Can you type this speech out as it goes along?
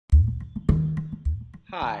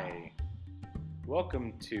Hi,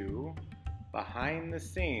 welcome to Behind the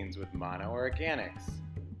Scenes with Mono Organics.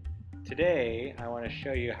 Today I want to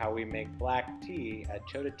show you how we make black tea at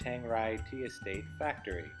Chota Tingrai Tea Estate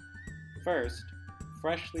Factory. First,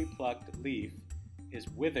 freshly plucked leaf is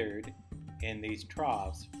withered in these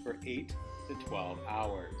troughs for 8 to 12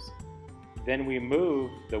 hours. Then we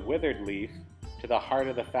move the withered leaf to the heart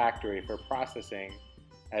of the factory for processing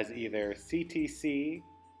as either CTC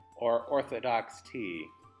or orthodox tea.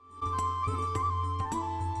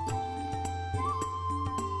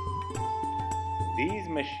 These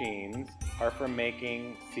machines are for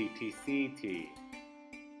making CTC tea.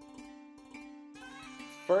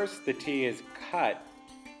 First, the tea is cut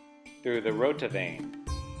through the rotavane,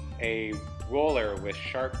 a roller with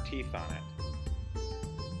sharp teeth on it.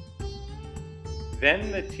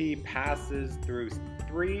 Then the tea passes through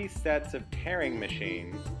 3 sets of tearing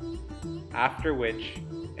machines, after which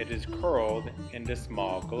it is curled into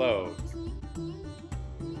small globes.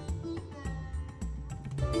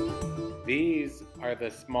 These are the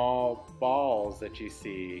small balls that you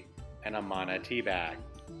see in a Mana tea bag.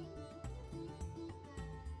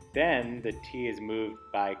 Then the tea is moved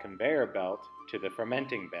by conveyor belt to the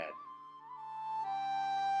fermenting bed.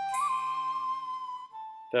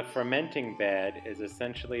 The fermenting bed is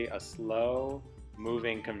essentially a slow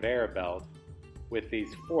moving conveyor belt with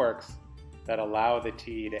these forks that allow the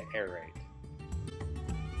tea to aerate.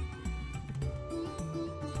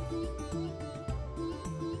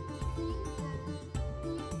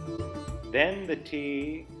 Then the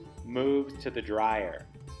tea moves to the dryer.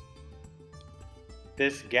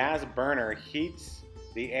 This gas burner heats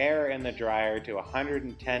the air in the dryer to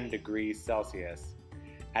 110 degrees Celsius.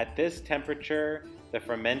 At this temperature, the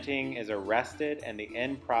fermenting is arrested and the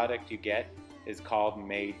end product you get is called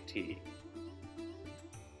made tea.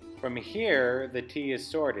 From here, the tea is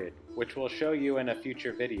sorted, which we'll show you in a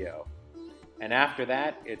future video. And after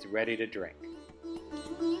that, it's ready to drink.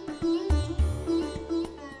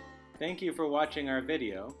 Thank you for watching our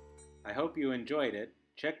video. I hope you enjoyed it.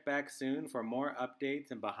 Check back soon for more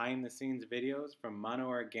updates and behind the scenes videos from Mono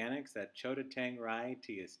Organics at Chota Tingrai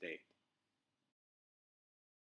Tea Estate.